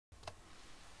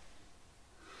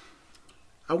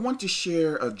I want to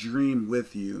share a dream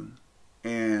with you,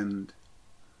 and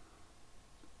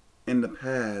in the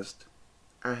past,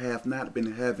 I have not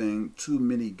been having too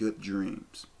many good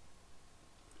dreams.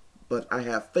 But I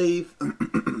have faith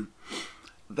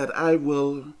that I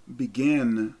will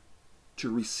begin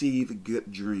to receive good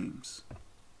dreams.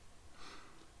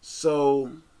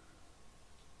 So,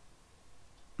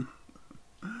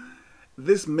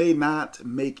 this may not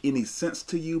make any sense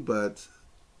to you, but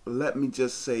let me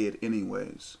just say it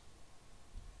anyways.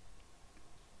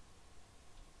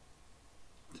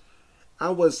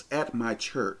 I was at my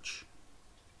church,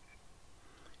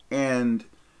 and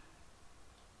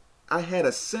I had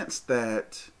a sense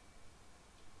that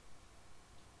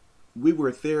we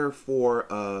were there for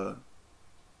a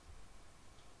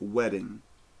wedding.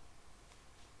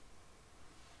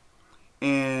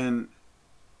 And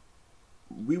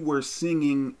we were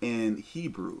singing in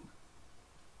Hebrew.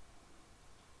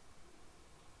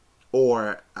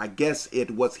 Or I guess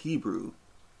it was Hebrew.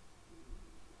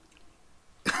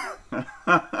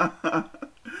 I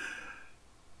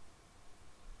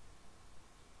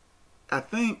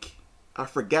think I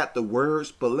forgot the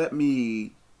words, but let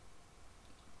me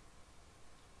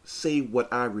say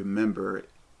what I remember.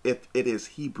 If it is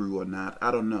Hebrew or not, I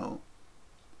don't know.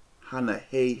 Hana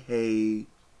hey hey,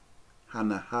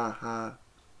 Hana ha ha.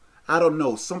 I don't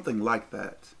know, something like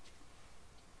that.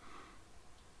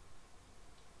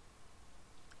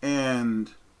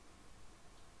 And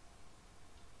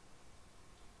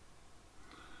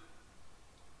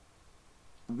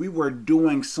we were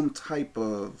doing some type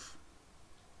of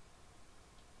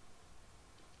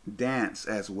dance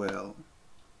as well.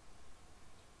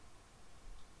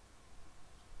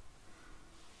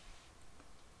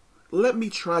 Let me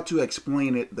try to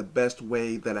explain it the best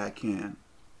way that I can.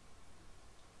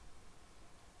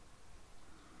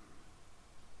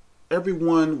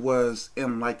 Everyone was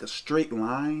in like a straight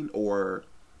line or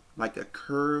like a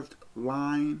curved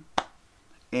line,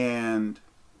 and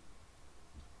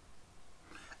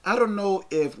I don't know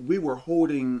if we were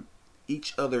holding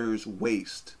each other's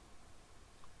waist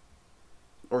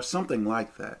or something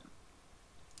like that.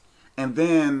 And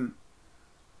then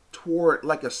toward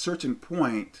like a certain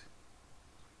point,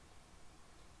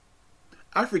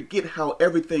 I forget how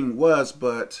everything was,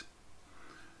 but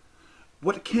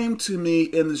what came to me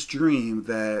in this dream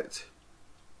that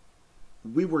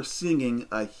we were singing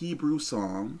a Hebrew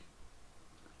song,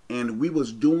 and we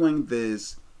was doing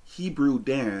this Hebrew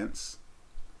dance,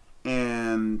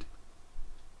 and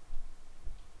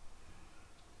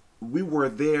we were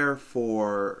there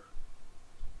for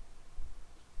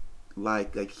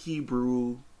like a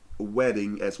Hebrew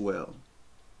wedding as well.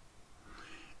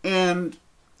 And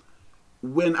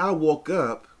when I woke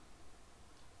up,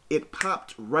 it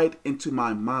popped right into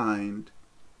my mind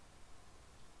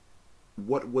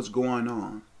what was going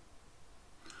on.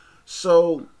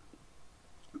 So,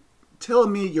 tell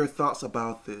me your thoughts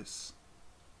about this,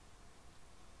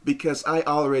 because I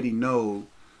already know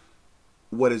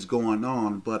what is going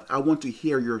on, but I want to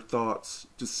hear your thoughts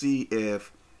to see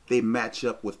if they match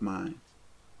up with mine,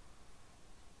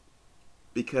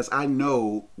 because I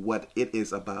know what it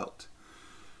is about.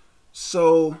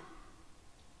 So,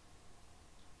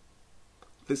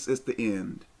 this is the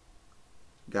end.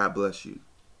 God bless you.